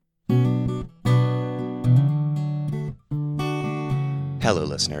Hello,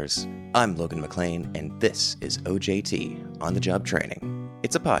 listeners. I'm Logan McLean, and this is OJT, On the Job Training.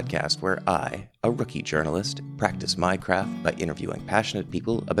 It's a podcast where I, a rookie journalist, practice my craft by interviewing passionate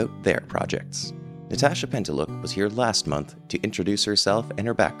people about their projects. Natasha Penteluk was here last month to introduce herself and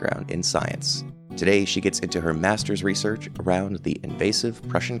her background in science. Today, she gets into her master's research around the invasive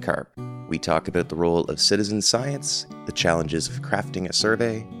Prussian carp. We talk about the role of citizen science, the challenges of crafting a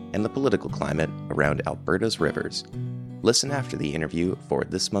survey, and the political climate around Alberta's rivers. Listen after the interview for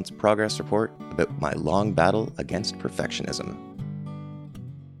this month's progress report about my long battle against perfectionism.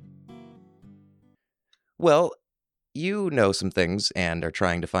 Well, you know some things and are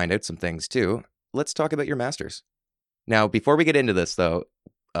trying to find out some things too. Let's talk about your master's. Now, before we get into this, though,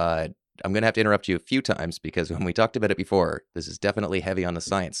 I'm going to have to interrupt you a few times because when we talked about it before, this is definitely heavy on the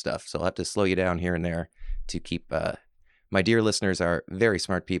science stuff. So I'll have to slow you down here and there to keep, my dear listeners are very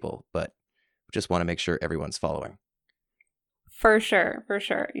smart people, but just want to make sure everyone's following. For sure.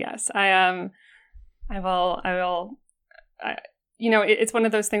 Yes, I will. It's one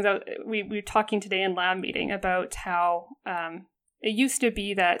of those things that we were talking today in lab meeting about how it used to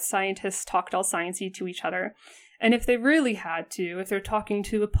be that scientists talked all sciencey to each other. And if they really had to, if they're talking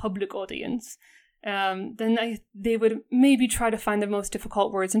to a public audience, then they would maybe try to find the most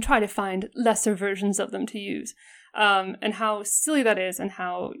difficult words and try to find lesser versions of them to use. And how silly that is, and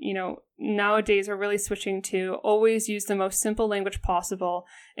how, nowadays we're really switching to always use the most simple language possible.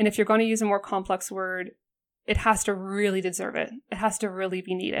 And if you're going to use a more complex word, it has to really deserve it. It has to really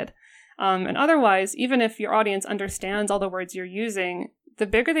be needed. And otherwise, even if your audience understands all the words you're using, the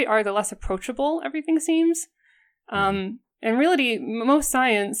bigger they are, the less approachable everything seems. In reality, most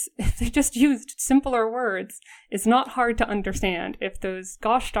science, if they just used simpler words, is not hard to understand. If those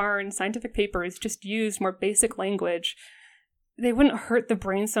gosh darn scientific papers just used more basic language, they wouldn't hurt the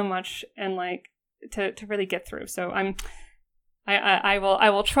brain so much and to really get through. So I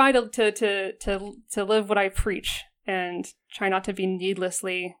will try to live what I preach and try not to be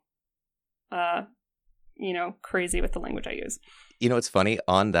needlessly crazy with the language I use. It's funny,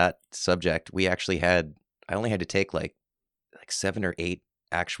 on that subject, I only had to take like 7 or 8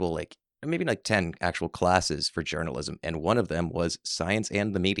 actual, maybe 10 actual classes for journalism. And one of them was Science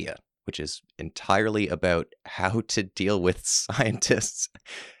and the Media, which is entirely about how to deal with scientists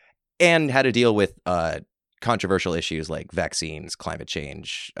and how to deal with controversial issues like vaccines, climate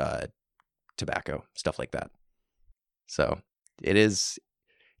change, tobacco, stuff like that. So it's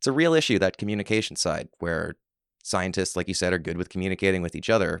a real issue, that communication side, where scientists, like you said, are good with communicating with each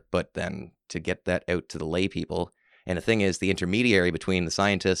other, but then to get that out to the lay people. And the thing is, the intermediary between the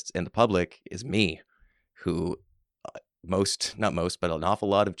scientists and the public is me, who not most, but an awful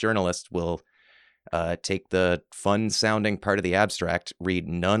lot of journalists will take the fun-sounding part of the abstract, read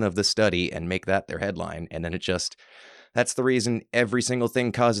none of the study, and make that their headline. And then that's the reason every single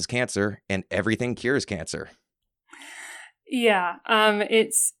thing causes cancer and everything cures cancer. Yeah,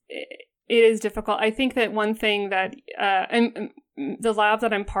 it is difficult. I think that one thing that the lab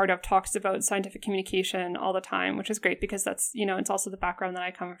that I'm part of talks about scientific communication all the time, which is great because that's, it's also the background that I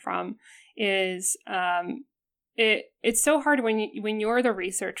come from, is it's so hard when you're the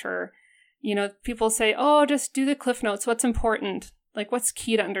researcher. People say, oh, just do the cliff notes. What's important? What's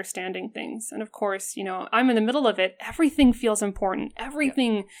key to understanding things? And of course, I'm in the middle of it. Everything feels important.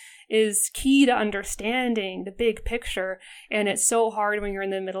 Everything is key to understanding the big picture. And it's so hard when you're in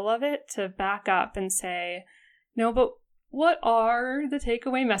the middle of it to back up and say, no, but what are the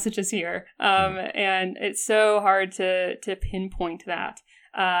takeaway messages here? And it's so hard to pinpoint that.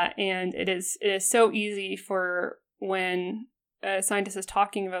 And it is so easy for when a scientist is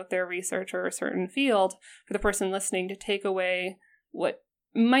talking about their research or a certain field, for the person listening to take away what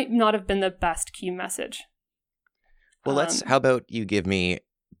might not have been the best key message. Well, how about you give me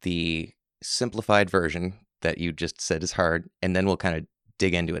the simplified version that you just said is hard, and then we'll kind of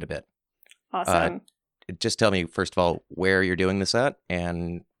dig into it a bit. Awesome. Just tell me, first of all, where you're doing this at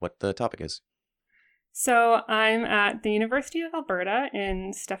and what the topic is. So I'm at the University of Alberta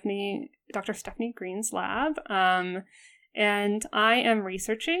in Dr. Stephanie Green's lab. And I am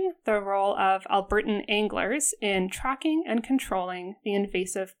researching the role of Albertan anglers in tracking and controlling the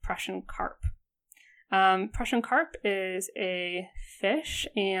invasive Prussian carp. Prussian carp is a fish,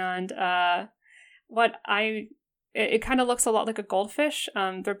 and it kind of looks a lot like a goldfish.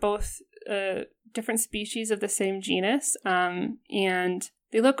 They're both different species of the same genus, and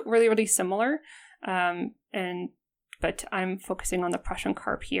they look really, really similar. But I'm focusing on the Prussian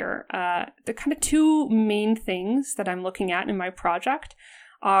carp here. The kind of two main things that I'm looking at in my project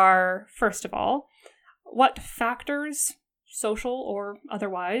are, first of all, what factors, social or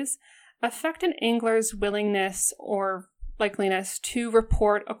otherwise, affect an angler's willingness or likeliness to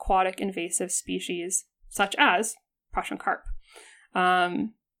report aquatic invasive species, such as Prussian carp.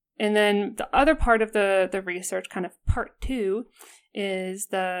 And then the other part of the research, kind of part 2, is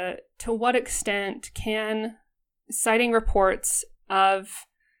to what extent can citing reports of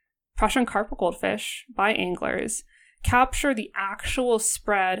Prussian carp or goldfish by anglers capture the actual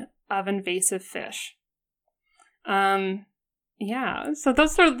spread of invasive fish. So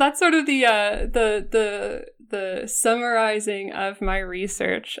that's sort of the summarizing of my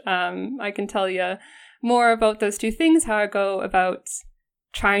research. I can tell you more about those two things, how I go about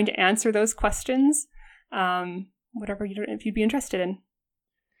trying to answer those questions, whatever if you'd be interested in.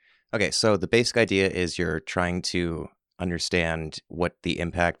 Okay, so the basic idea is you're trying to understand what the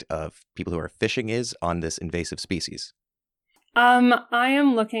impact of people who are fishing is on this invasive species. I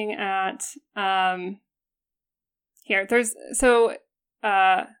am looking at here. There's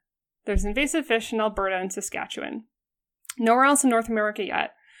invasive fish in Alberta and Saskatchewan. Nowhere else in North America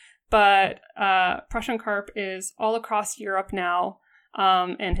yet, but Prussian carp is all across Europe now,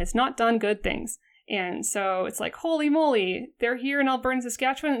 and has not done good things. And so it's like, holy moly, they're here in Alberta and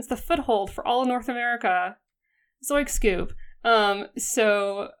Saskatchewan. It's the foothold for all of North America. Zoink scoop.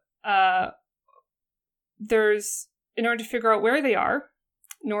 There's, in order to figure out where they are,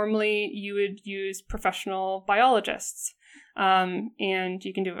 normally you would use professional biologists. And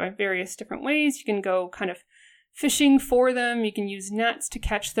you can do it various different ways. You can go kind of fishing for them. You can use nets to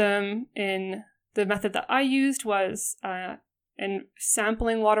catch them. And the method that I used was in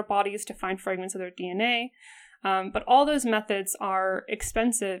sampling water bodies to find fragments of their DNA. But all those methods are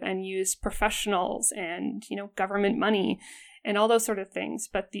expensive and use professionals and, government money and all those sort of things.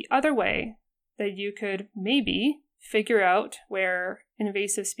 But the other way that you could maybe figure out where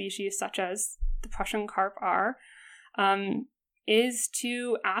invasive species such as the Prussian carp are, is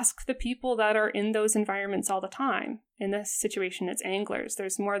to ask the people that are in those environments all the time. In this situation, it's anglers.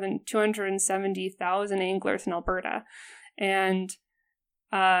 There's more than 270,000 anglers in Alberta. And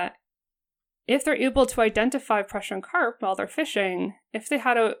if they're able to identify Prussian carp while they're fishing, if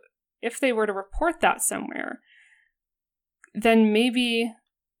they were to report that somewhere, then maybe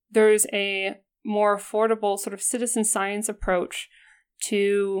there's a more affordable sort of citizen science approach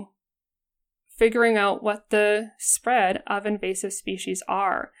to figuring out what the spread of invasive species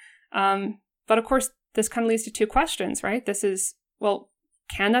are. But of course, this kind of leads to two questions, right? This is, well,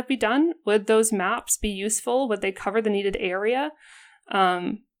 can that be done? Would those maps be useful? Would they cover the needed area?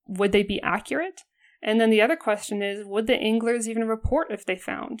 Would they be accurate? And then the other question is, would the anglers even report if they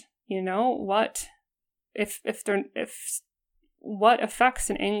found? What what affects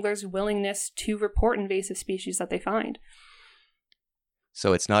an angler's willingness to report invasive species that they find?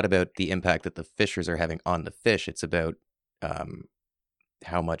 So it's not about the impact that the fishers are having on the fish. It's about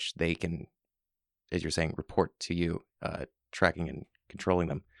how much they can, as you're saying, report to you, tracking and controlling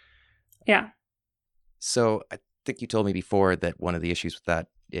them. Yeah. So I think you told me before that one of the issues with that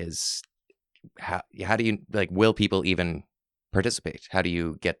is how do you, will people even participate? How do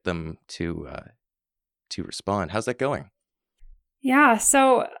you get them to respond? How's that going? Yeah.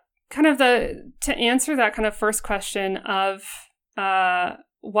 So kind of to answer that kind of first question of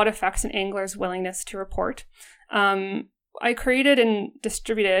what affects an angler's willingness to report, I created and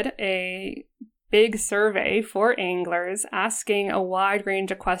distributed a big survey for anglers asking a wide range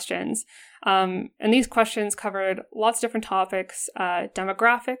of questions. And these questions covered lots of different topics: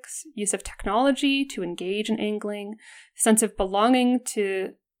 demographics, use of technology to engage in angling, sense of belonging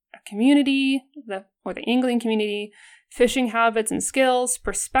to a community, or the angling community, fishing habits and skills,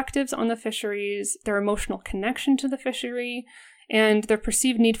 perspectives on the fisheries, their emotional connection to the fishery, and their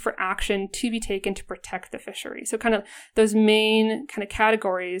perceived need for action to be taken to protect the fishery. So kind of those main kind of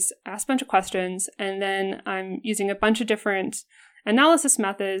categories, ask a bunch of questions, and then I'm using a bunch of different analysis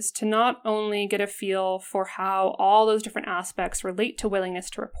methods to not only get a feel for how all those different aspects relate to willingness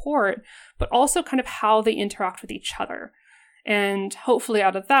to report, but also kind of how they interact with each other. And hopefully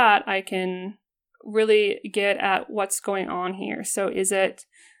out of that, I can really get at what's going on here. So is it,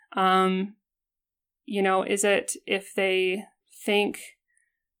 is it if they think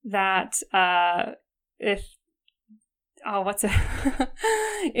that it's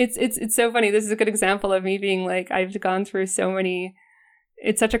so funny. This is a good example of me being like, I've gone through so many,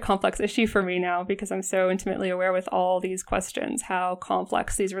 it's such a complex issue for me now because I'm so intimately aware with all these questions, how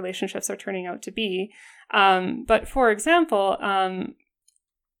complex these relationships are turning out to be. But for example,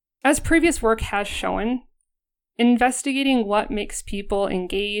 as previous work has shown, investigating what makes people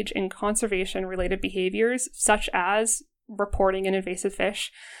engage in conservation-related behaviors, such as reporting an invasive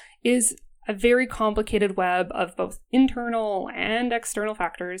fish, is a very complicated web of both internal and external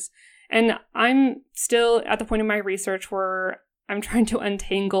factors. And I'm still at the point in my research where I'm trying to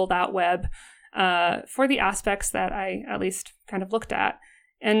untangle that web for the aspects that I at least kind of looked at.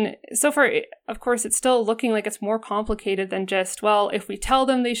 And so far, of course, it's still looking like it's more complicated than just, well, if we tell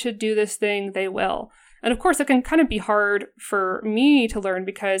them they should do this thing, they will. And of course, it can kind of be hard for me to learn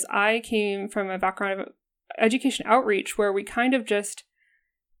because I came from a background of education outreach where we kind of just,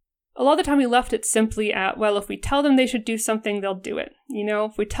 a lot of the time we left it simply at, well, if we tell them they should do something, they'll do it. You know,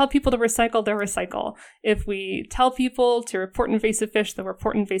 if we tell people to recycle, they'll recycle. If we tell people to report invasive fish, they'll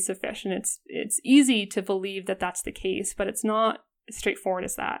report invasive fish. And it's easy to believe that that's the case, but it's not as straightforward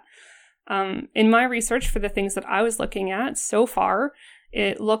as that. In my research for the things that I was looking at so far,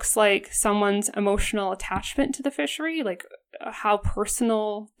 it looks like someone's emotional attachment to the fishery, like how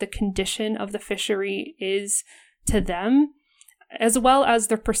personal the condition of the fishery is to them, as well as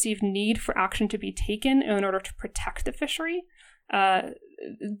their perceived need for action to be taken in order to protect the fishery.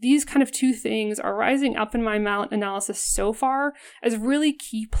 These kind of two things are rising up in my analysis so far as really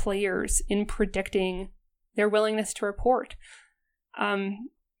key players in predicting their willingness to report.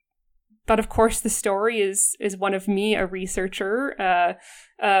 But of course, the story is one of me, a researcher,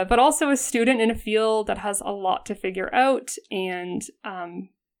 but also a student in a field that has a lot to figure out. And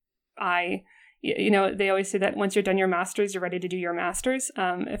they always say that once you're done your master's, you're ready to do your master's.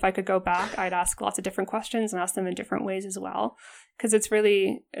 If I could go back, I'd ask lots of different questions and ask them in different ways as well, because it's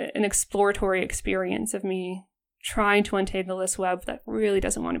really an exploratory experience of me trying to untangle this web that really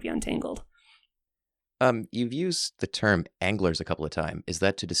doesn't want to be untangled. You've used the term anglers a couple of times. Is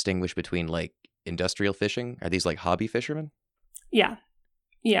that to distinguish between like industrial fishing? Are these like hobby fishermen? Yeah.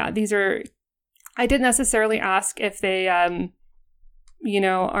 These are. I didn't necessarily ask if they, are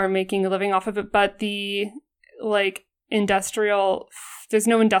making a living off of it, but the like industrial. There's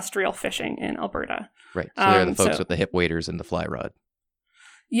no industrial fishing in Alberta. Right. So they're the folks with the hip waders and the fly rod.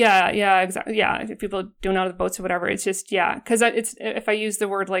 Yeah, exactly. Yeah, if people don't know the boats or whatever, it's just because it's if I use the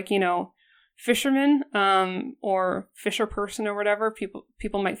word like fisherman or fisher person or whatever,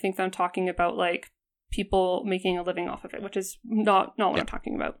 people might think that I'm talking about like people making a living off of it, which is not what I'm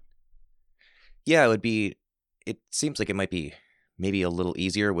talking about. Yeah, it seems like it might be maybe a little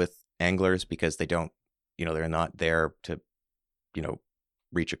easier with anglers because they don't, they're not there to,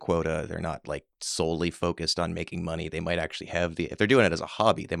 reach a quota. They're not like solely focused on making money. They might actually have if they're doing it as a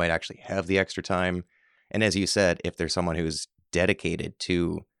hobby, they might actually have the extra time. And as you said, if there's someone who's dedicated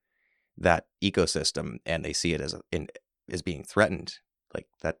to that ecosystem and they see it as being threatened, like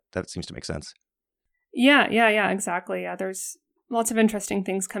that seems to make sense. Yeah, exactly. Yeah, there's lots of interesting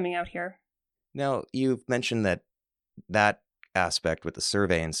things coming out here. Now, you've mentioned that aspect with the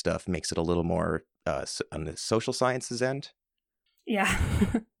survey and stuff makes it a little more on the social sciences end. Yeah.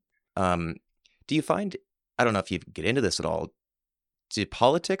 Do you find, I don't know if you get into this at all, do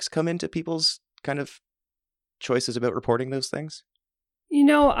politics come into people's kind of choices about reporting those things?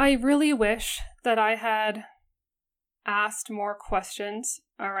 I really wish that I had asked more questions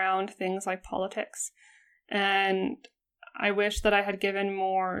around things like politics. And I wish that I had given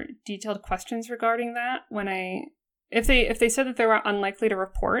more detailed questions regarding that if they said that they were unlikely to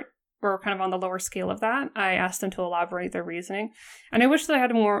report, or kind of on the lower scale of that, I asked them to elaborate their reasoning. And I wish that I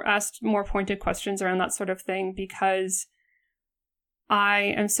had asked more pointed questions around that sort of thing, because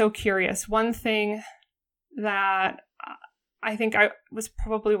I am so curious. One thing that I think I was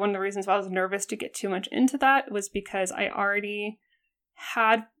probably one of the reasons why I was nervous to get too much into that was because I already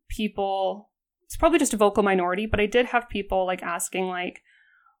had people, it's probably just a vocal minority, but I did have people like asking like,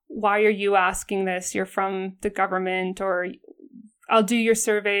 why are you asking this? You're from the government, or I'll do your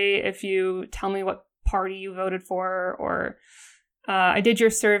survey if you tell me what party you voted for, or I did your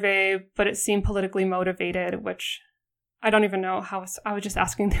survey, but it seemed politically motivated, which I don't even know how. I was just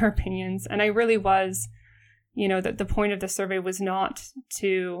asking their opinions. And I really was, that the point of the survey was not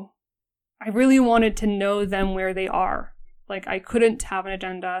to, I really wanted to know them where they are. Like I couldn't have an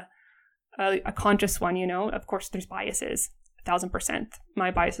agenda, a conscious one, of course there's biases, 1,000%.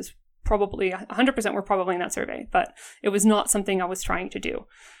 My biases probably 100% were probably in that survey, but it was not something I was trying to do.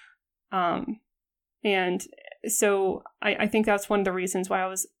 And so I think that's one of the reasons why I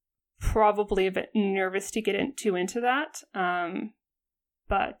was probably a bit nervous to get into that.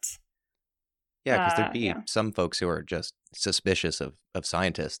 But yeah, because there'd be some folks who are just suspicious of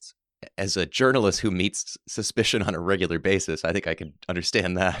scientists. As a journalist who meets suspicion on a regular basis, I think I can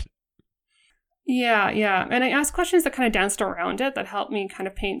understand that. Yeah. And I asked questions that kind of danced around it that helped me kind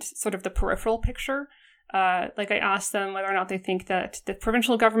of paint sort of the peripheral picture. like I asked them whether or not they think that the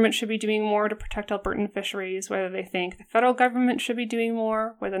provincial government should be doing more to protect Albertan fisheries, whether they think the federal government should be doing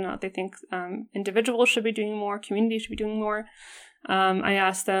more, whether or not they think individuals should be doing more, communities should be doing more. I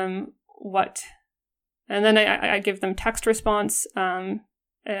asked them what, and then I give them text response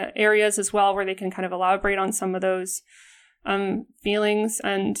areas as well where they can kind of elaborate on some of those feelings.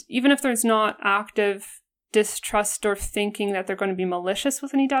 And even if there's not active distrust or thinking that they're going to be malicious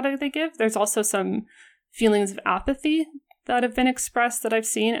with any data they give, there's also some feelings of apathy that have been expressed that I've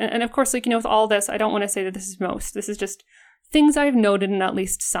seen. And of course, like, with all this, I don't want to say that this is most. This is just things I've noted in at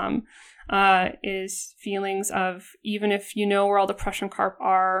least some, is feelings of, even if you know where all the Prussian carp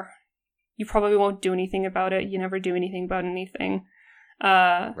are, you probably won't do anything about it. You never do anything about anything.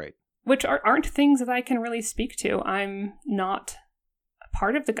 Right. Which aren't things that I can really speak to. I'm not a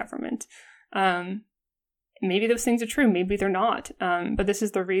part of the government. Maybe those things are true. Maybe they're not. But this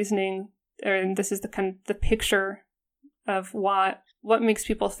is the reasoning, and this is the kind of the picture of what makes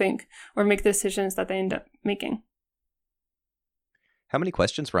people think or make the decisions that they end up making. How many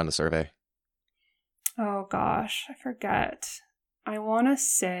questions were on the survey? Oh gosh, I forget. I want to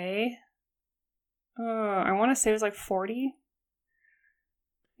say it was like 40.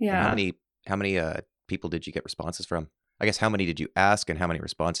 Yeah. And how many people did you get responses from? I guess how many did you ask and how many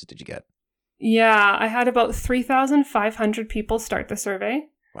responses did you get? Yeah, I had about 3,500 people start the survey.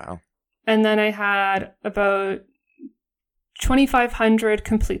 Wow. And then I had about 2,500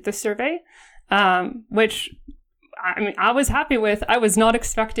 complete the survey, which I was happy with. I was not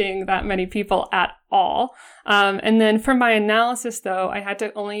expecting that many people at all. And then for my analysis, though, I had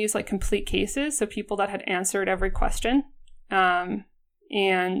to only use like complete cases, so people that had answered every question.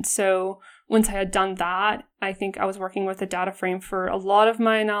 And so once I had done that, I think I was working with a data frame for a lot of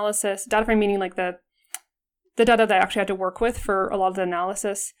my analysis. Data frame meaning like the data that I actually had to work with for a lot of the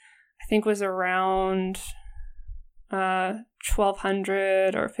analysis, I think was around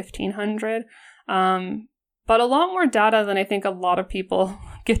 1,200 or 1,500. But a lot more data than I think a lot of people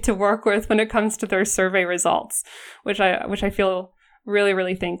get to work with when it comes to their survey results, which I feel really,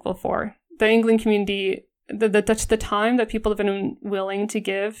 really thankful for. The England community, the time that people have been willing to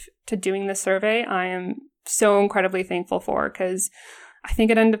give to doing the survey, I am so incredibly thankful for, because I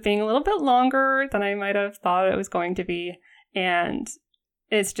think it ended up being a little bit longer than I might have thought it was going to be. And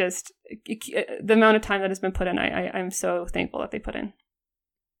it's just the amount of time that has been put in, I'm so thankful that they put in.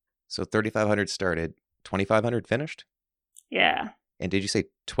 So 3,500 started, 2,500 finished? Yeah. And did you say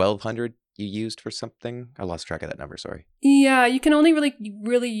 1,200 you used for something? I lost track of that number, sorry. Yeah, you can only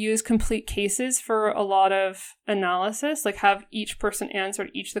really use complete cases for a lot of analysis, like have each person answer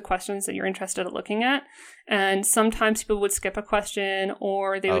each of the questions that you're interested in looking at. And sometimes people would skip a question,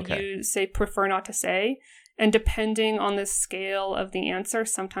 or they would use, say, prefer not to say. And depending on the scale of the answer,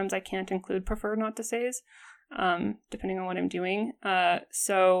 sometimes I can't include prefer not to says, depending on what I'm doing.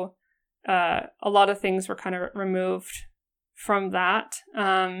 So a lot of things were kind of removed from that.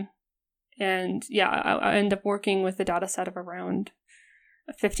 And yeah, I end up working with a data set of around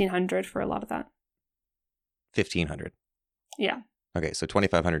 1,500 for a lot of that. 1,500? Yeah. Okay, so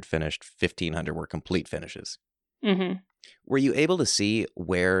 2,500 finished, 1,500 were complete finishes. Mm-hmm. Were you able to see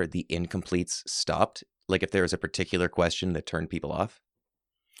where the incompletes stopped? Like if there was a particular question that turned people off?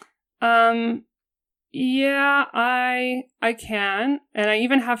 Yeah, I can. And I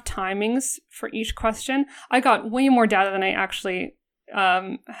even have timings for each question. I got way more data than I actually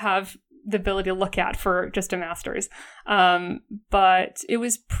have the ability to look at for just a master's. But it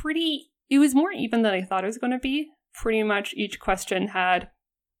was more even than I thought it was going to be. Pretty much each question had,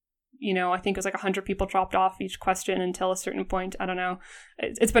 I think it was like 100 people dropped off each question until a certain point. I don't know.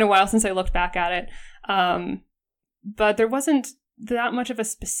 It's been a while since I looked back at it. But there wasn't that much of a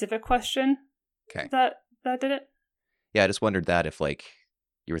specific question that did it. Yeah, I just wondered that if like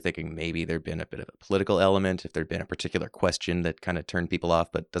you were thinking maybe there'd been a bit of a political element, if there'd been a particular question that kind of turned people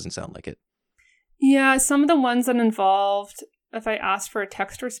off, but doesn't sound like it. Yeah, some of the ones that involved, if I asked for a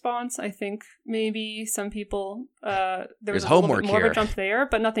text response, I think maybe some people, there was a little bit more of a jump there,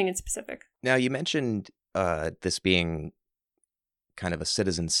 but nothing in specific. Now, you mentioned this being kind of a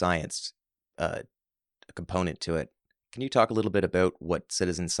citizen science a component to it. Can you talk a little bit about what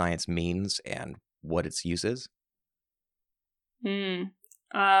citizen science means and what its use is? I'm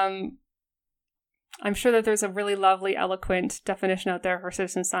sure that there's a really lovely, eloquent definition out there for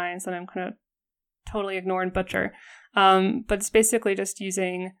citizen science, and I'm going to totally ignore and butcher. But it's basically just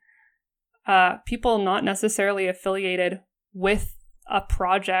using people not necessarily affiliated with a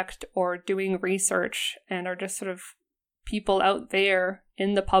project or doing research, and are just sort of people out there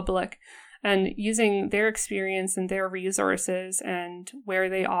in the public, and using their experience and their resources and where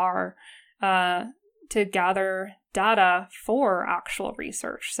they are to gather data for actual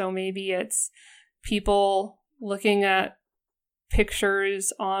research. So maybe it's people looking at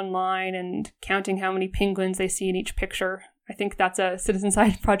pictures online and counting how many penguins they see in each picture. I think that's a citizen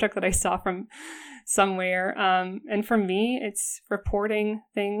science project that I saw from somewhere. And for me, it's reporting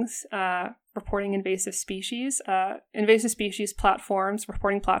things, reporting invasive species. Invasive species platforms,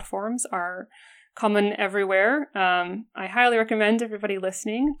 reporting platforms are common everywhere. I highly recommend everybody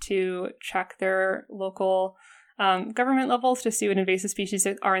listening to check their local government levels to see what invasive species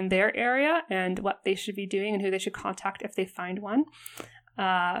are in their area and what they should be doing and who they should contact if they find one.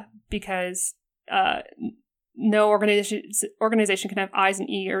 Because no organization can have eyes and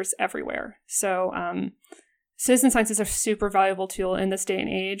ears everywhere. So citizen science is a super valuable tool in this day and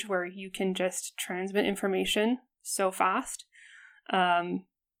age where you can just transmit information so fast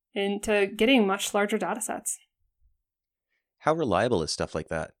into getting much larger data sets. How reliable is stuff like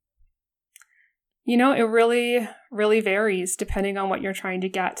that? You know, it really, really varies depending on what you're trying to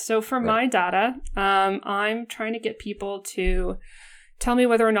get. So for my data, I'm trying to get people to tell me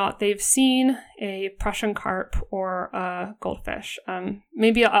whether or not they've seen a Prussian carp or a goldfish.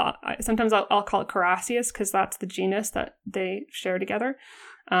 Maybe sometimes I'll call it Carassius because that's the genus that they share together.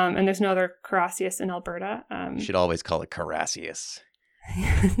 And there's no other Carassius in Alberta. You should always call it Carassius.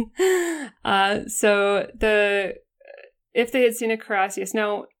 So if they had seen a Carassius,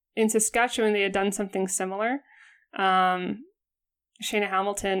 now in Saskatchewan they had done something similar. Shana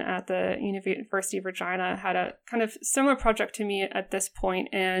Hamilton at the University of Regina had a kind of similar project to me at this point,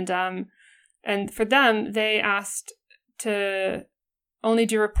 and for them they asked to only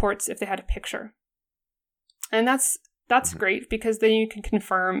do reports if they had a picture, and that's great because then you can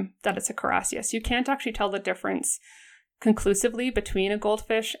confirm that it's a Carassius. You can't actually tell the difference conclusively between a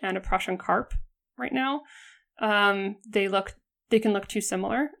goldfish and a Prussian carp right now. They can look too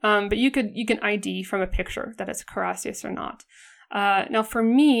similar, but you can ID from a picture that it's a Carassius or not. Now, for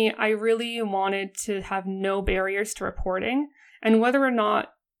me, I really wanted to have no barriers to reporting, and whether or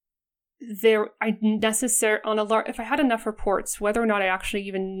not if I had enough reports, whether or not I actually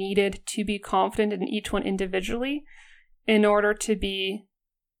even needed to be confident in each one individually in order to be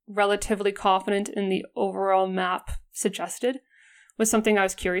relatively confident in the overall map suggested was something I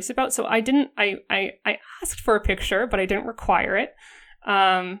was curious about. So I asked for a picture, but I didn't require it.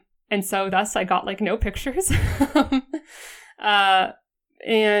 And so thus I got no pictures.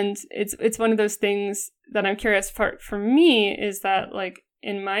 And it's one of those things that I'm curious for me is that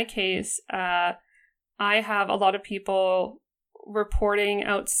in my case, I have a lot of people reporting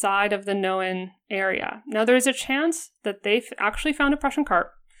outside of the known area. Now there's a chance that they've actually found a Prussian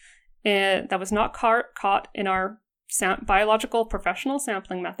carp and that was not caught in our biological professional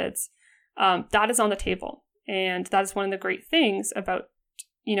sampling methods. That is on the table. And that is one of the great things about,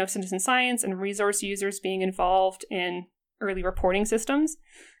 citizen science and resource users being involved in early reporting systems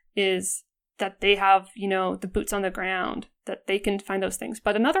is that they have, the boots on the ground, that they can find those things.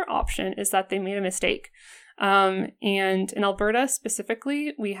 But another option is that they made a mistake. And in Alberta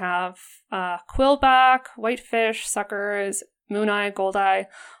specifically, we have quillback, whitefish, suckers, mooneye, goldeye.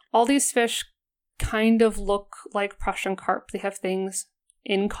 All these fish kind of look like Prussian carp. They have things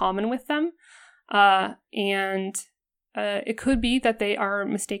in common with them. And it could be that they are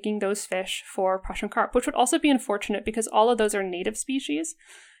mistaking those fish for Prussian carp, which would also be unfortunate because all of those are native species.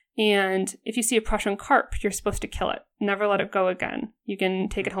 And if you see a Prussian carp, you're supposed to kill it. Never let it go again. You can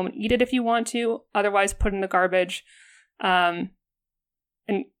take it home and eat it if you want to. Otherwise, put it in the garbage and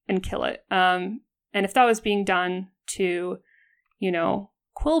kill it. And if that was being done to,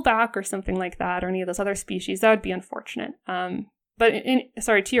 quillback or something like that, or any of those other species, that would be unfortunate. But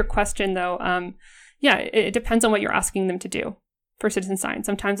to your question though, it depends on what you're asking them to do for citizen science.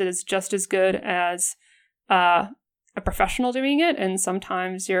 Sometimes it is just as good as a professional doing it, and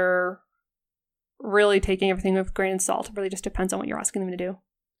sometimes you're really taking everything with a grain of salt. It really just depends on what you're asking them to do.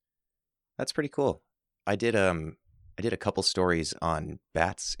 That's pretty cool. I did a couple stories on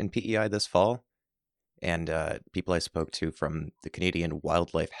bats in PEI this fall, and people I spoke to from the Canadian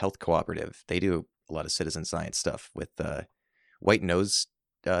Wildlife Health Cooperative, they do a lot of citizen science stuff with white nose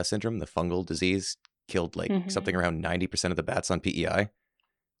syndrome, the fungal disease, killed something around 90% of the bats on PEI.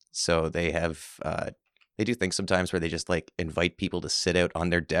 So they have they do things sometimes where they just invite people to sit out on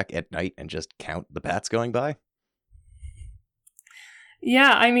their deck at night and just count the bats going by.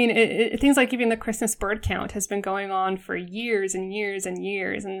 Yeah, I mean, things like even the Christmas bird count has been going on for years and years and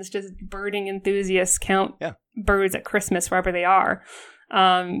years, and it's just birding enthusiasts count birds at Christmas wherever they are.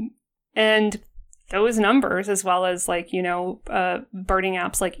 And those numbers, as well as birding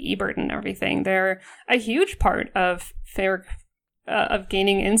apps like eBird and everything, they're a huge part of fair of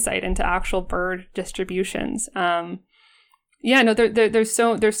gaining insight into actual bird distributions. There's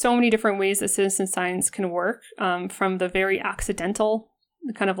so many different ways that citizen science can work, from the very accidental,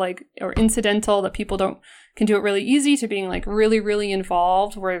 kind of like, or incidental, that people can do it really easy, to being like really, really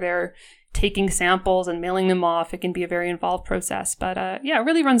involved, where they're taking samples and mailing them off. It can be a very involved process, but it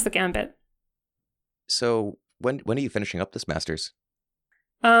really runs the gambit. So when are you finishing up this master's?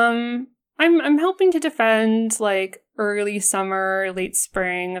 I'm hoping to defend like early summer, late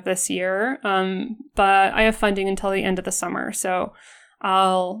spring of this year. But I have funding until the end of the summer, so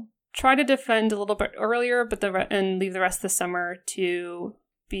I'll try to defend a little bit earlier, and leave the rest of the summer to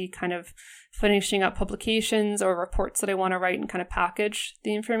be kind of finishing up publications or reports that I want to write and kind of package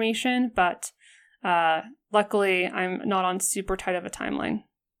the information. But luckily, I'm not on super tight of a timeline.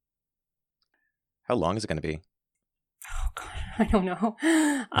 How long is it going to be? Oh God, I don't know.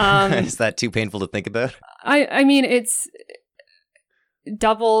 Is that too painful to think about? I mean, it's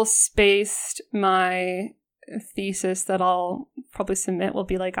double spaced. My thesis that I'll probably submit will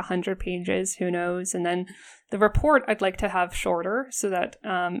be like 100 pages, who knows? And then the report I'd like to have shorter, so that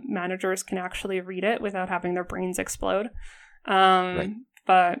managers can actually read it without having their brains explode. Right.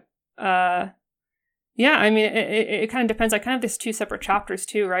 But I mean, it kind of depends. I kind of have these two separate chapters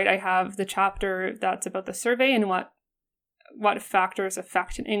too, right? I have the chapter that's about the survey and what factors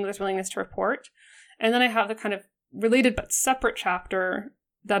affect an angler's willingness to report. And then I have the kind of related but separate chapter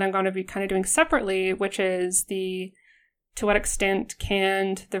that I'm going to be kind of doing separately, which is to what extent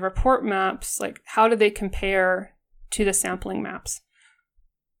can the report maps, like how do they compare to the sampling maps?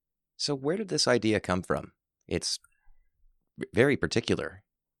 So where did this idea come from? It's very particular.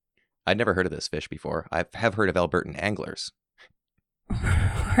 I'd never heard of this fish before. I have heard of Albertan anglers.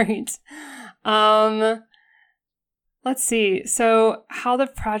 Right. Let's see. So how the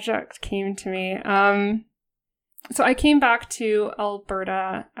project came to me. So I came back to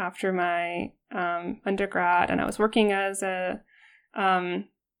Alberta after my undergrad, and I was working as a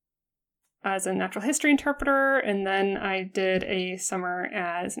natural history interpreter, and then I did a summer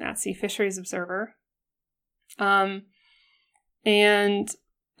as an at-sea fisheries observer. And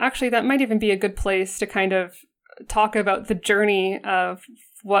actually, that might even be a good place to kind of talk about the journey of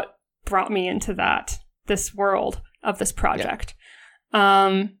what brought me into this world of this project.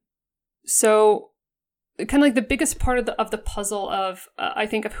 Yeah. So kind of like the biggest part of the puzzle of, I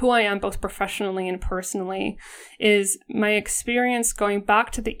think, of who I am, both professionally and personally, is my experience going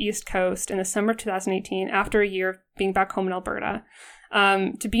back to the East Coast in the summer of 2018, after a year of being back home in Alberta,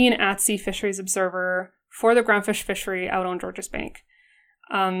 to be an at-sea fisheries observer for the groundfish fishery out on Georges Bank.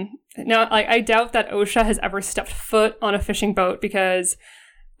 Now, I doubt that OSHA has ever stepped foot on a fishing boat, because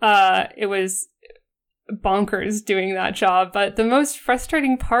it was bonkers doing that job. But the most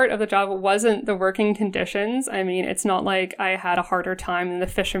frustrating part of the job wasn't the working conditions. I mean, it's not like I had a harder time than the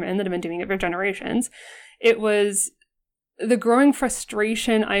fishermen that have been doing it for generations. It was the growing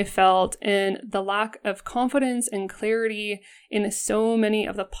frustration I felt in the lack of confidence and clarity in so many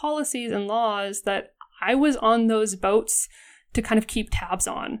of the policies and laws that I was on those boats to kind of keep tabs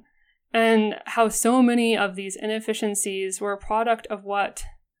on, and how so many of these inefficiencies were a product of what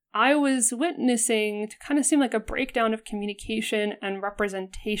I was witnessing to kind of seem like a breakdown of communication and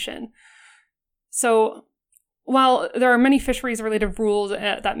representation. So while there are many fisheries-related rules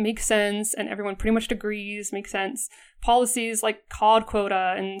that make sense, and everyone pretty much agrees make sense, policies like cod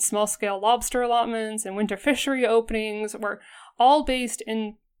quota and small-scale lobster allotments and winter fishery openings were all based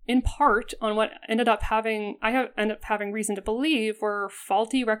in part on what I ended up having reason to believe were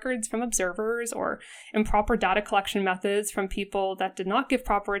faulty records from observers, or improper data collection methods from people that did not give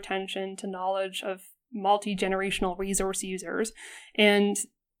proper attention to knowledge of multi-generational resource users, and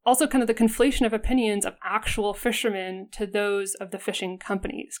also kind of the conflation of opinions of actual fishermen to those of the fishing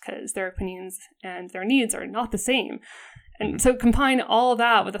companies, because their opinions and their needs are not the same. And so combine all of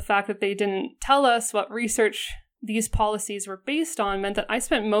that with the fact that they didn't tell us what research these policies were based on, meant that I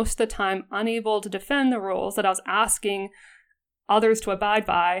spent most of the time unable to defend the rules that I was asking others to abide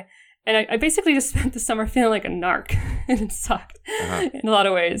by. And I basically just spent the summer feeling like a narc, and it sucked in a lot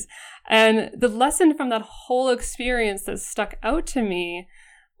of ways. And the lesson from that whole experience that stuck out to me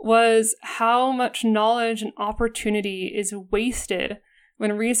was how much knowledge and opportunity is wasted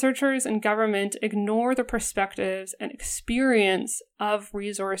when researchers and government ignore the perspectives and experience of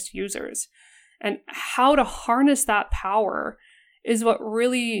resource users. And how to harness that power is what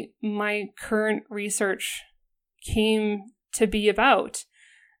really my current research came to be about.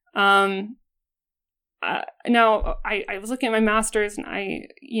 Now, I was looking at my master's, and I,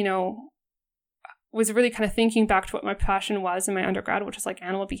 was really kind of thinking back to what my passion was in my undergrad, which is like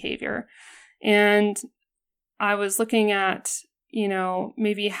animal behavior. And I was looking at,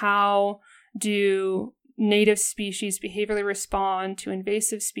 maybe how do native species behaviorally respond to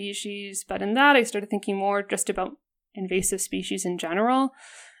invasive species. But in that, I started thinking more just about invasive species in general.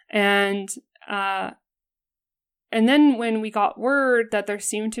 And then when we got word that there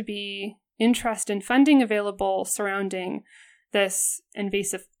seemed to be interest and funding available surrounding this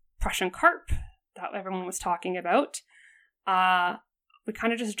invasive Prussian carp that everyone was talking about, we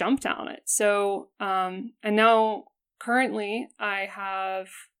kind of just jumped on it. So, and now currently I have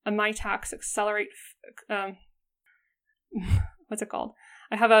a Mitacs Accelerate, what's it called?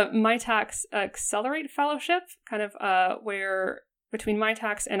 I have a Mitacs Accelerate Fellowship, kind of where between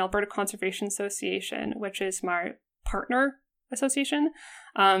Mitacs and Alberta Conservation Association, which is my partner association.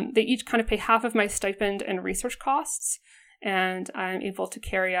 They each kind of pay half of my stipend and research costs, and I'm able to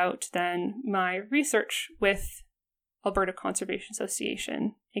carry out then my research with Alberta Conservation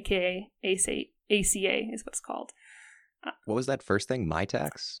Association, aka ACA is what it's called. What was that first thing?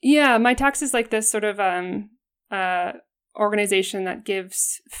 Mitacs? Yeah, Mitacs is like this sort of organization that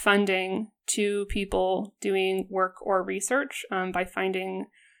gives funding to people doing work or research by finding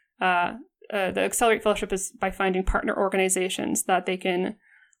the Accelerate Fellowship is by finding partner organizations that they can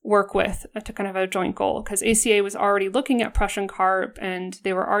work with to kind of have a joint goal. Because ACA was already looking at Prussian carp, and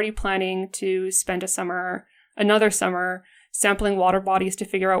they were already planning to spend another summer sampling water bodies to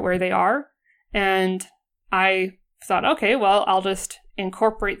figure out where they are. And I thought, okay, well, I'll just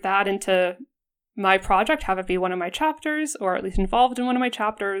incorporate that into my project, have it be one of my chapters, or at least involved in one of my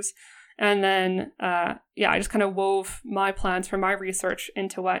chapters. And then, I just kind of wove my plans for my research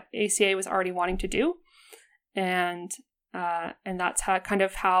into what ACA was already wanting to do. And that's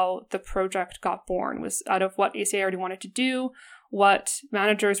how the project got born, was out of what ACA already wanted to do, what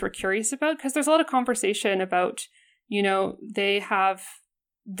managers were curious about, because there's a lot of conversation about, they have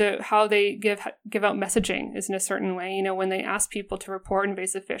how they give out messaging is in a certain way. When they ask people to report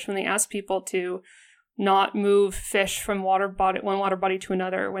invasive fish, when they ask people to not move fish from one water body to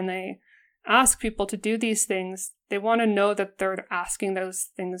another, when they ask people to do these things, they want to know that they're asking those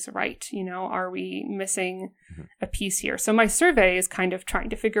things right. Are we missing a piece here? So my survey is kind of trying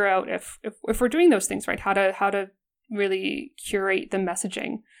to figure out if we're doing those things right, how to really curate the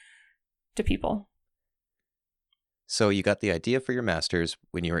messaging to people. So you got the idea for your master's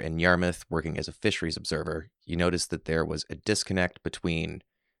when you were in Yarmouth working as a fisheries observer. You noticed that there was a disconnect between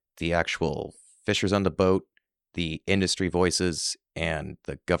the actual fishers on the boat, the industry voices, and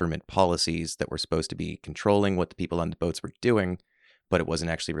the government policies that were supposed to be controlling what the people on the boats were doing, but it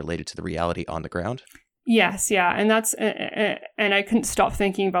wasn't actually related to the reality on the ground. Yes, yeah, and I couldn't stop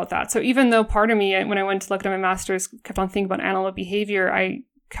thinking about that. So even though part of me, when I went to look at my master's, kept on thinking about animal behavior, I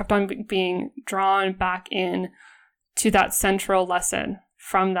kept on being drawn back in to that central lesson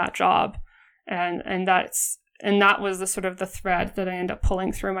from that job, and that was the sort of the thread that I ended up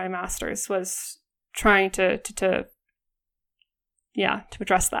pulling through my master's, was trying to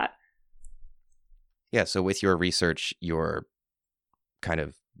address that. Yeah, so with your research, you're kind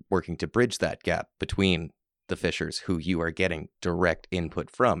of working to bridge that gap between the fishers who you are getting direct input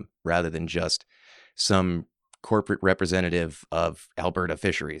from, rather than just some corporate representative of Alberta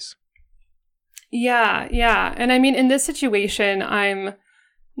fisheries. Yeah. And I mean, in this situation, I'm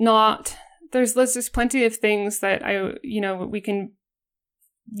not, there's plenty of things that you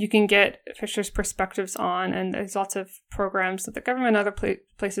can get fishers' perspectives on, and there's lots of programs that the government and other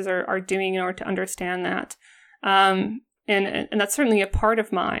places are doing in order to understand that. And that's certainly a part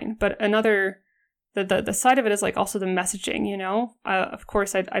of mine. But another, the side of it is like also the messaging, of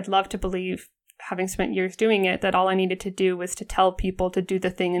course, I'd love to believe, having spent years doing it, that all I needed to do was to tell people to do the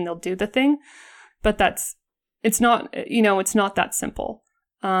thing and they'll do the thing. But it's not that simple.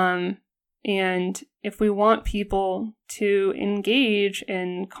 And if we want people to engage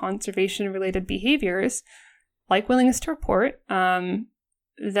in conservation-related behaviors, like willingness to report, then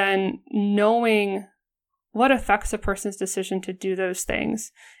knowing what affects a person's decision to do those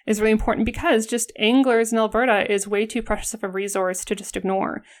things is really important, because just anglers in Alberta is way too precious of a resource to just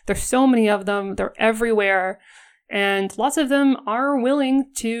ignore. There's so many of them, they're everywhere, and lots of them are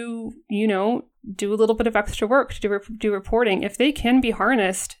willing to, do a little bit of extra work to do reporting. If they can be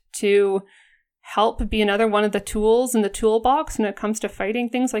harnessed to help be another one of the tools in the toolbox when it comes to fighting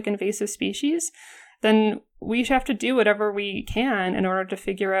things like invasive species, then we have to do whatever we can in order to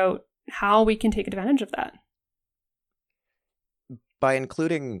figure out how we can take advantage of that. By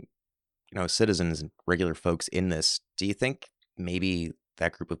including, citizens and regular folks in this, do you think maybe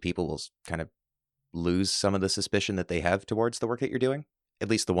that group of people will kind of lose some of the suspicion that they have towards the work that you're doing? At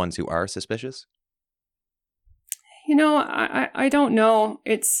least the ones who are suspicious? I don't know.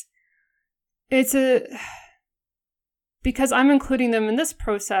 It's because I'm including them in this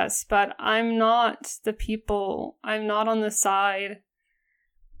process, but I'm not the people, I'm not on the side,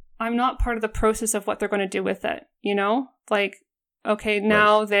 I'm not part of the process of what they're going to do with it, you know? Like, okay,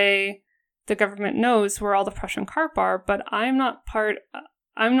 now the government knows where all the Prussian carp are, but I'm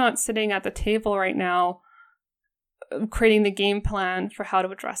not sitting at the table right now creating the game plan for how to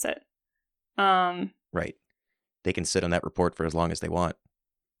address it. Right. They can sit on that report for as long as they want.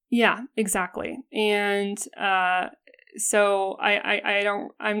 Yeah, exactly. And so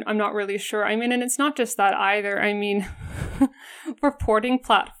I'm not really sure. I mean, and it's not just that either. I mean, reporting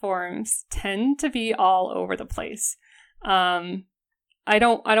platforms tend to be all over the place. I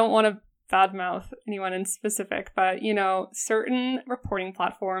don't want to badmouth anyone in specific, but you know, certain reporting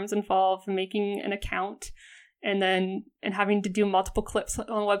platforms involve making an account and having to do multiple clips on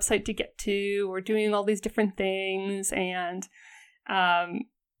a website to get to, or doing all these different things, and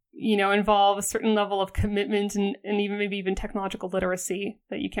you know, involve a certain level of commitment and even maybe even technological literacy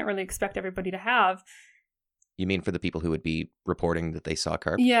that you can't really expect everybody to have. You mean for the people who would be reporting that they saw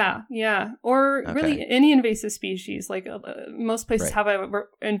carp? Yeah. Or really any invasive species. Like most places have a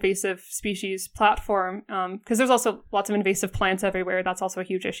invasive species platform, because there's also lots of invasive plants everywhere. That's also a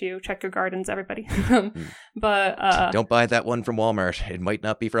huge issue. Check your gardens, everybody. But don't buy that one from Walmart. It might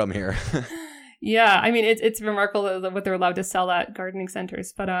not be from here. Yeah, I mean, it's remarkable what they're allowed to sell at gardening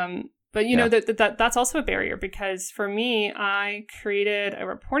centers. But you know, that's also a barrier, because for me, I created a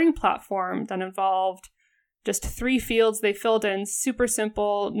reporting platform that involved just 3 fields they filled in, super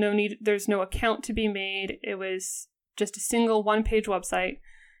simple, there's no account to be made. It was just a single 1-page website.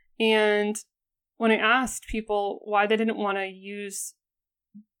 And when I asked people why they didn't want to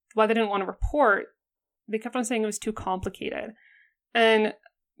report, they kept on saying it was too complicated. And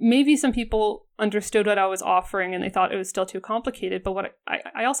maybe some people understood what I was offering and they thought it was still too complicated. But what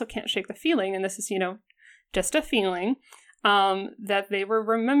I also can't shake the feeling, and this is, you know, just a feeling, that they were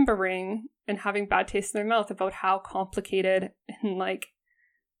remembering and having bad taste in their mouth about how complicated and, like,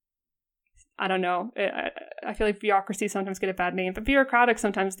 I don't know. I feel like bureaucracy sometimes get a bad name, but bureaucratic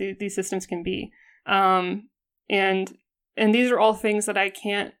sometimes these systems can be. And these are all things that I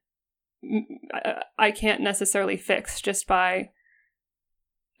can't necessarily fix just by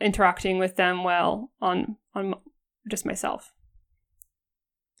interacting with them well on just myself.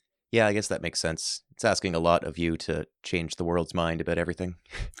 Yeah, I guess that makes sense. It's asking a lot of you to change the world's mind about everything.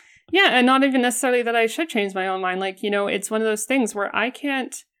 Yeah, and not even necessarily that I should change my own mind. Like, you know, it's one of those things where I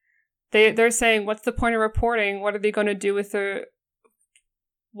can't. They're saying, what's the point of reporting? What are they going to do with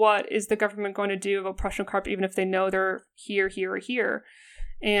what is the government going to do about Prussian carp, even if they know they're here, or here?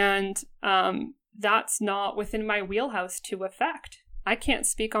 And that's not within my wheelhouse to affect. I can't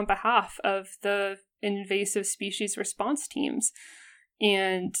speak on behalf of the invasive species response teams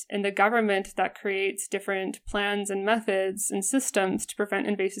and the government that creates different plans and methods and systems to prevent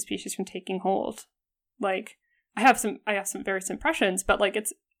invasive species from taking hold. Like, I have some various impressions, but like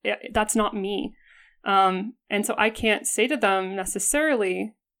that's not me. And so I can't say to them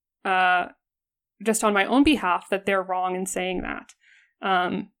necessarily, just on my own behalf, that they're wrong in saying that.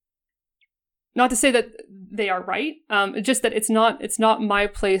 Not to say that they are right, just that it's not my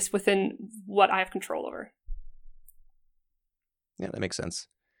place within what I have control over. Yeah, that makes sense.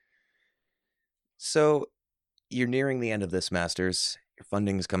 So you're nearing the end of this master's. Your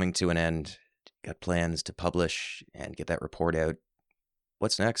funding's coming to an end. Got plans to publish and get that report out.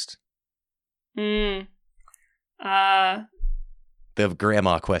 What's next? The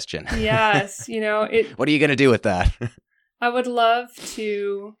grandma question. Yes, you know it. What are you going to do with that? I would love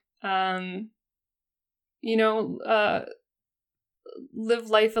to, live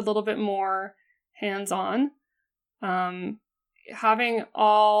life a little bit more hands-on. Having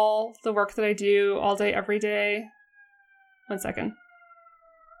all the work that I do all day, every day. 1 second.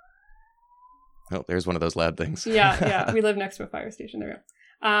 Oh, there's one of those loud things. Yeah. We live next to a fire station. There we go.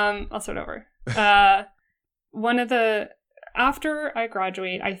 I'll start over. After I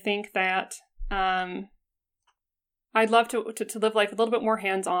graduate, I think that I'd love to live life a little bit more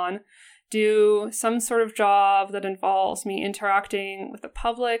hands-on, do some sort of job that involves me interacting with the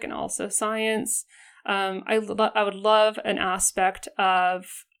public and also science. I would love an aspect of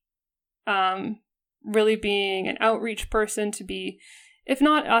really being an outreach person, to be, if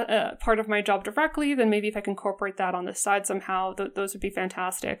not a part of my job directly, then maybe if I can incorporate that on the side somehow, those would be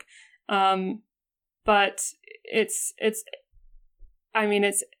fantastic. But it's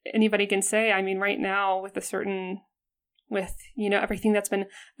anybody can say, I mean, right now with everything that's been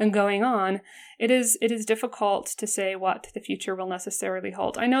going on, it is difficult to say what the future will necessarily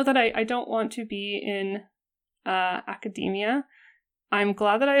hold. I know that I don't want to be in academia. I'm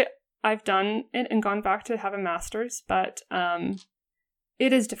glad that I've done it and gone back to have a master's, but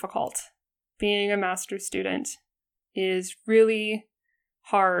it is difficult. Being a master's student is really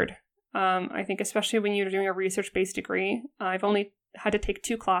hard. I think especially when you're doing a research-based degree. I've only had to take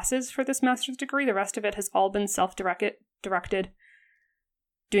 2 classes for this master's degree. The rest of it has all been self-directed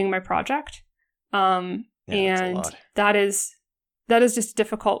doing my project. And that is just a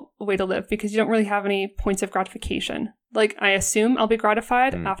difficult way to live because you don't really have any points of gratification. Like, I assume I'll be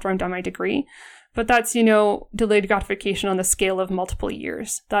gratified after I'm done my degree, but that's, delayed gratification on the scale of multiple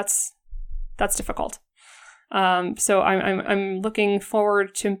years. That's difficult. So I'm looking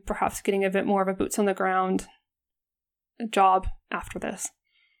forward to perhaps getting a bit more of a boots on the ground job after this.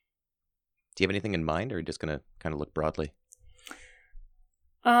 Do you have anything in mind, or are you just going to kind of look broadly?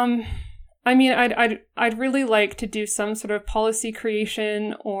 I mean, I'd really like to do some sort of policy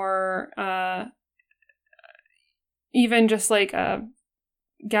creation, or even just like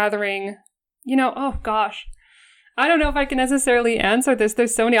gathering, oh gosh. I don't know if I can necessarily answer this.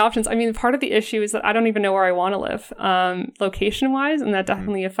 There's so many options. I mean, part of the issue is that I don't even know where I want to live, location-wise, and that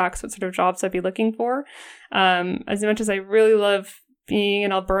definitely affects what sort of jobs I'd be looking for. As much as I really love being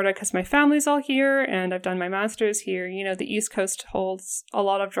in Alberta because my family's all here and I've done my master's here, the East Coast holds a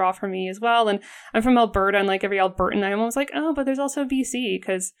lot of draw for me as well. And I'm from Alberta, and like every Albertan, I'm almost like, oh, but there's also BC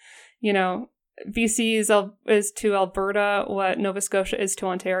because, BC is to Alberta what Nova Scotia is to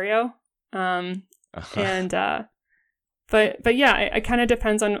Ontario. And But yeah, it kind of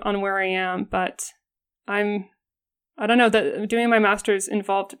depends on where I am. But I don't know, that doing my master's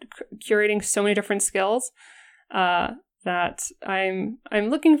involved curating so many different skills that I'm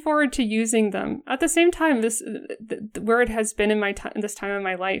looking forward to using them. At the same time, where it has been in this time of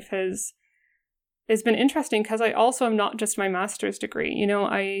my life has been interesting because I also am not just my master's degree.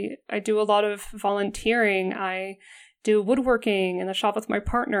 I do a lot of volunteering. I do woodworking in the shop with my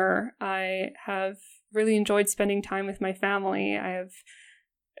partner. I have really enjoyed spending time with my family.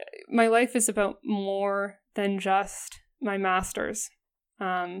 My life is about more than just my master's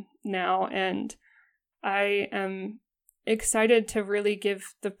now, and I am excited to really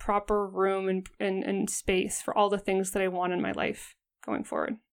give the proper room and space for all the things that I want in my life going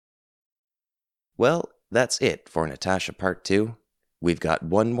forward. Well, that's it for Natasha Part 2. We've got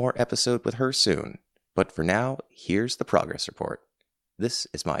one more episode with her soon, but for now, here's the progress report. This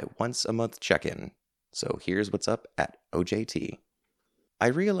is my once-a-month check-in. So here's what's up at OJT. I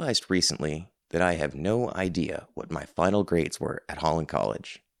realized recently that I have no idea what my final grades were at Holland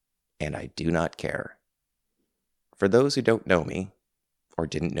College, and I do not care. For those who don't know me, or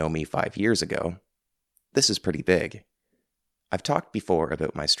didn't know me 5 years ago, this is pretty big. I've talked before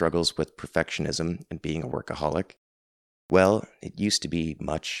about my struggles with perfectionism and being a workaholic. Well, it used to be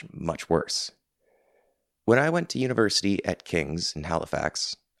much, much worse. When I went to university at King's in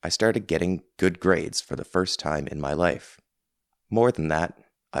Halifax, I started getting good grades for the first time in my life. More than that,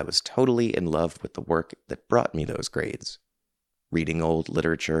 I was totally in love with the work that brought me those grades. Reading old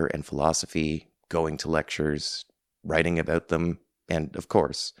literature and philosophy, going to lectures, writing about them, and, of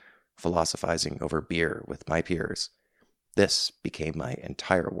course, philosophizing over beer with my peers. This became my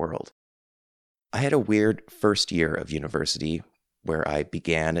entire world. I had a weird first year of university where I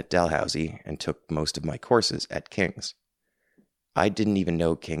began at Dalhousie and took most of my courses at King's. I didn't even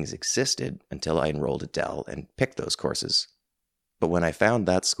know King's existed until I enrolled at Dal and picked those courses. But when I found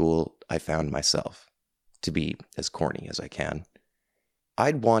that school, I found myself, to be as corny as I can.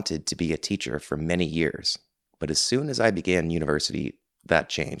 I'd wanted to be a teacher for many years, but as soon as I began university, that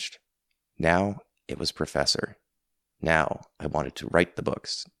changed. Now it was professor. Now I wanted to write the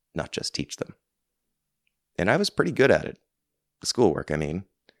books, not just teach them. And I was pretty good at it. The schoolwork, I mean.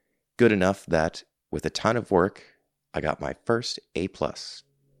 Good enough that, with a ton of work, I got my first A+.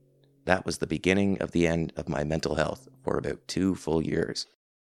 That was the beginning of the end of my mental health for about 2 full years.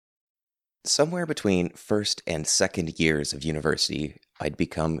 Somewhere between first and second years of university, I'd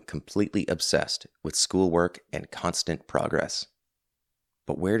become completely obsessed with schoolwork and constant progress.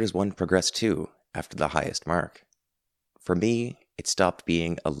 But where does one progress to after the highest mark? For me, it stopped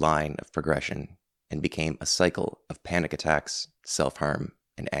being a line of progression and became a cycle of panic attacks, self-harm,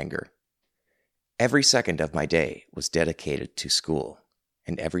 and anger. Every second of my day was dedicated to school,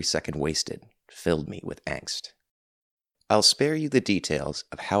 and every second wasted filled me with angst. I'll spare you the details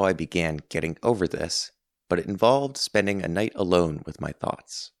of how I began getting over this, but it involved spending a night alone with my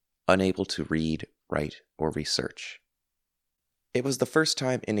thoughts, unable to read, write, or research. It was the first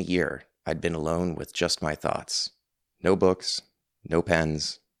time in a year I'd been alone with just my thoughts. No books, no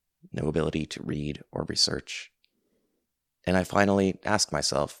pens, no ability to read or research. And I finally asked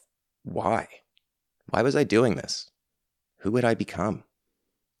myself, why? Why was I doing this? Who would I become?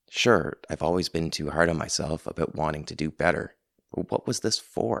 Sure, I've always been too hard on myself about wanting to do better, but what was this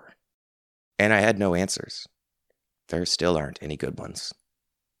for? And I had no answers. There still aren't any good ones.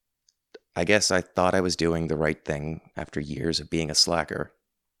 I guess I thought I was doing the right thing after years of being a slacker,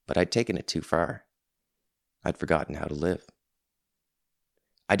 but I'd taken it too far. I'd forgotten how to live.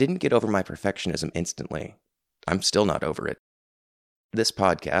 I didn't get over my perfectionism instantly. I'm still not over it. This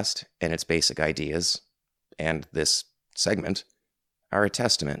podcast and its basic ideas, and this segment, are a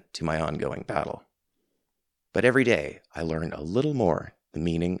testament to my ongoing battle. But every day, I learn a little more the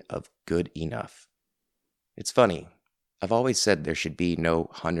meaning of good enough. It's funny, I've always said there should be no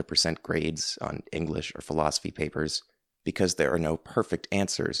 100% grades on English or philosophy papers because there are no perfect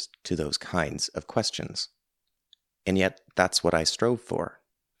answers to those kinds of questions. And yet, that's what I strove for,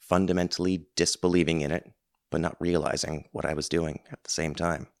 fundamentally disbelieving in it, but not realizing what I was doing at the same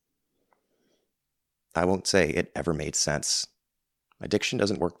time. I won't say it ever made sense. Addiction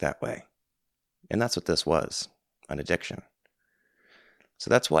doesn't work that way. And that's what this was, an addiction. So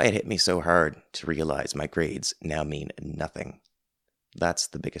that's why it hit me so hard to realize my grades now mean nothing. That's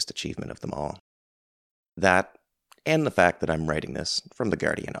the biggest achievement of them all. That, and the fact that I'm writing this from the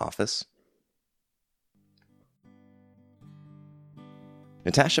Guardian office.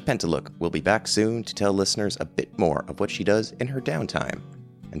 Natasha Pentelook will be back soon to tell listeners a bit more of what she does in her downtime.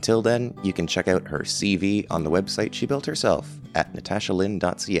 Until then, you can check out her CV on the website she built herself at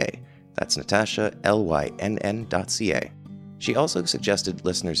natashalyn.ca. That's NatashaLYNN.ca. She also suggested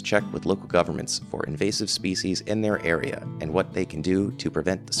listeners check with local governments for invasive species in their area and what they can do to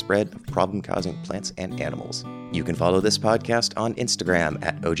prevent the spread of problem-causing plants and animals. You can follow this podcast on Instagram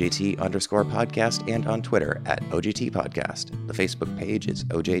at OJT_podcast and on Twitter at OJT Podcast. The Facebook page is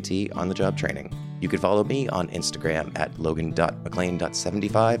OJT On The Job Training. You can follow me on Instagram at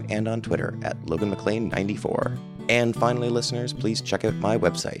logan.mclean.75 and on Twitter at loganmclean94. And finally, listeners, please check out my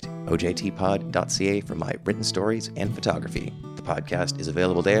website, ojtpod.ca, for my written stories and photography. The podcast is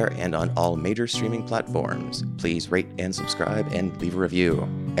available there and on all major streaming platforms. Please rate and subscribe and leave a review.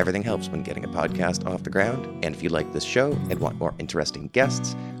 Everything helps when getting a podcast off the ground. And if you like this show and want more interesting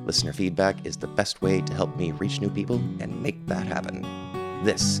guests, listener feedback is the best way to help me reach new people and make that happen.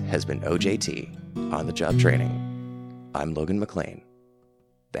 This has been OJT, On The Job Training. I'm Logan McLean.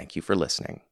 Thank you for listening.